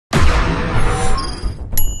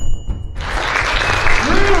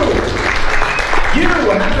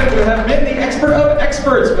you have been the expert of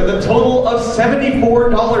experts with a total of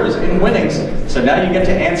 $74 in winnings. So now you get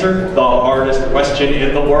to answer the hardest question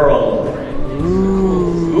in the world.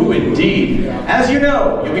 Ooh, indeed. As you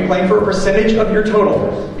know, you'll be playing for a percentage of your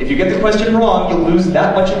total. If you get the question wrong, you'll lose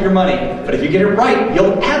that much of your money. But if you get it right,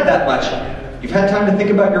 you'll add that much. You've had time to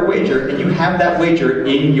think about your wager, and you have that wager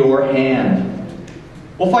in your hand.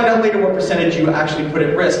 We'll find out later what percentage you actually put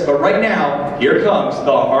at risk, but right now, here comes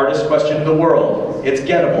the hardest question in the world. It's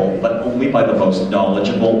gettable, but only by the most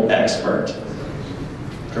knowledgeable expert.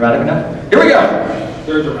 Dramatic enough? Here we go!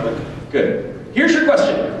 Very dramatic. Good. Here's your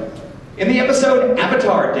question. In the episode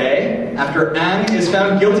Avatar Day, after Aang is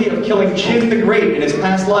found guilty of killing Chin the Great in his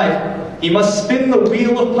past life, he must spin the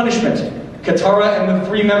wheel of punishment. Katara and the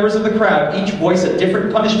 3 members of the crowd each voice a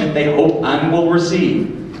different punishment they hope Aang will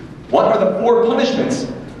receive. What are the 4 punishments,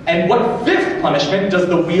 and what 5th punishment does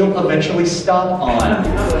the wheel eventually stop on?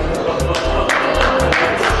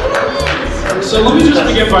 So let me just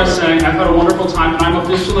begin by saying I've had a wonderful time, and I'm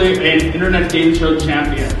officially an internet game show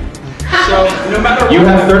champion. So no matter what... You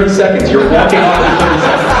have 30 seconds. You're walking off in 30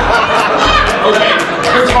 seconds. Okay.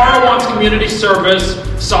 Katara wants community service.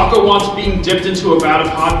 Sokka wants being dipped into a vat of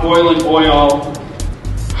hot boiling oil.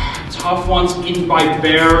 Toph wants eaten by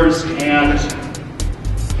bears, and...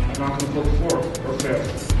 I'm not going to pull the 4th or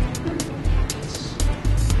 5th.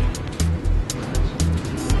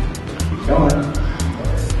 Go on.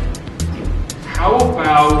 How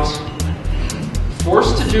about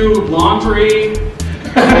forced to do laundry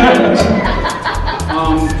and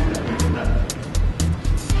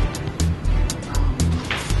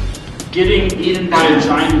getting eaten by a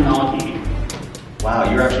giant monkey?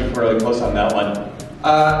 Wow, you're actually fairly close on that one.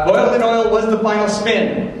 Boiled in oil was the final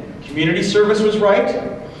spin. Community service was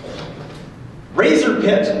right. Razor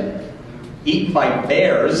pit, eaten by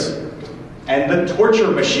bears, and the torture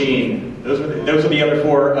machine. Those are the other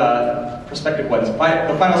 4 prospective ones. The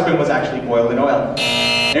final spin was actually boiled in oil.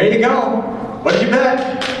 There you go. What did you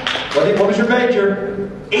bet? What was your wager?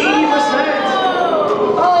 80%!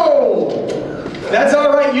 Oh! That's all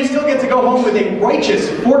right. You still get to go home with a righteous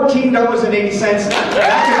 $14.80.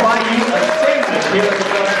 That can buy you a sandwich here at the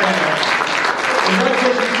Just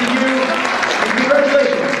Congratulations to you. And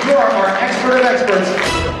congratulations. You are our expert of experts.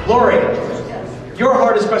 Lori, your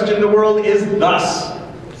hardest question in the world is thus.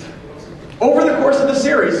 Over the course of the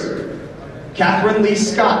series, Catherine Lee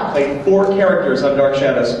Scott played 4 characters on Dark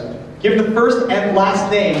Shadows. Give the first and last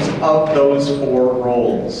names of those 4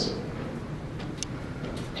 roles.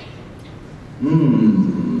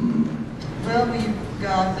 Well, we've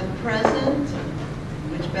got the present,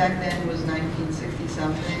 which back then was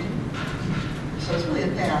 1960-something. So it's really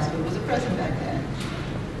the past, but it was the present back then.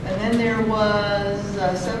 And then there was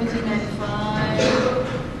 1795,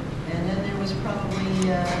 and then there was probably...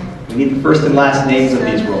 we need the first and last names of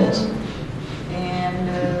these roles. And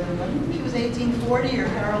I think it was 1840 or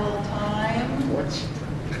parallel time.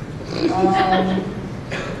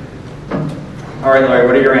 All right, Larry,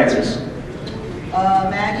 what are your answers?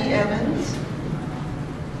 Maggie Evans,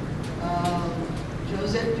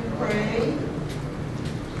 Josette Dupre,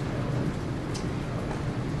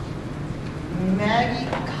 Maggie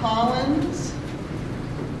Collins,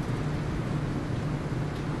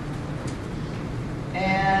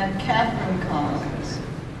 and Catherine Collins.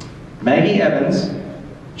 Maggie Evans,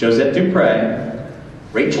 Josette Dupre,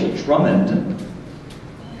 Rachel Drummond,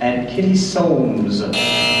 and Kitty Soames.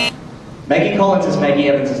 Maggie Collins is Maggie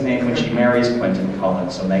Evans' name when she marries Quentin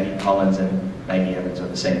Collins, so Maggie Collins and Maggie Evans are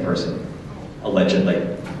the same person, allegedly.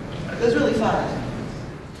 It was really 5.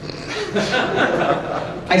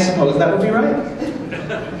 I suppose that would be right.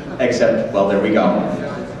 Except, well, there we go.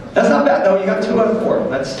 That's not bad, though. You got 2 out of 4.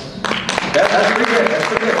 That's pretty good. That's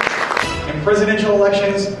pretty good. In presidential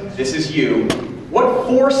elections, this is you. What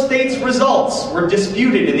 4 states' results were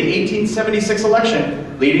disputed in the 1876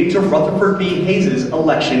 election, leading to Rutherford B. Hayes'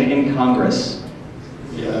 election in Congress?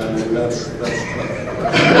 Yeah, I mean, that's tough.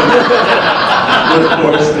 With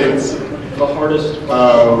 4 states. The hardest.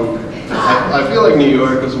 I feel like New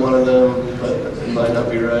York was one of them, but it might not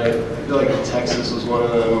be right. I feel like Texas was one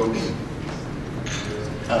of them.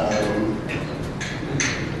 I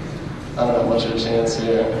don't have much of a chance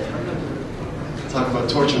here. Talk about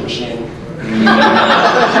torture machine.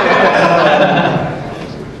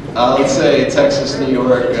 Let's say Texas, New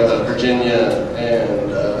York, Virginia, and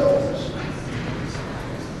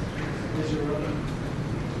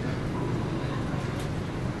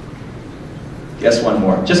guess one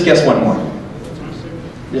more. Just guess one more.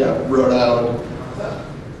 Yeah, Rhode Island.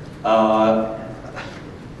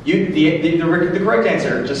 The correct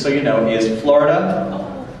answer, just so you know, is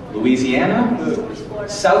Florida, Louisiana,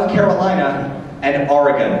 South Carolina, and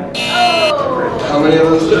Oregon. How many of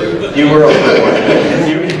those things? You were overboard.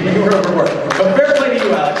 you were overboard. But fair play to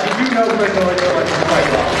you, Alex. You do know Crystal quite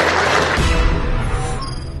well.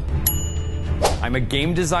 I'm a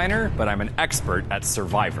game designer, but I'm an expert at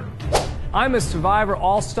Survivor. I'm a Survivor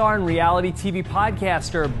All-Star and reality TV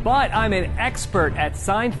podcaster, but I'm an expert at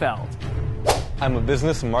Seinfeld. I'm a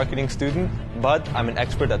business and marketing student, but I'm an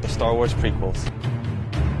expert at the Star Wars prequels.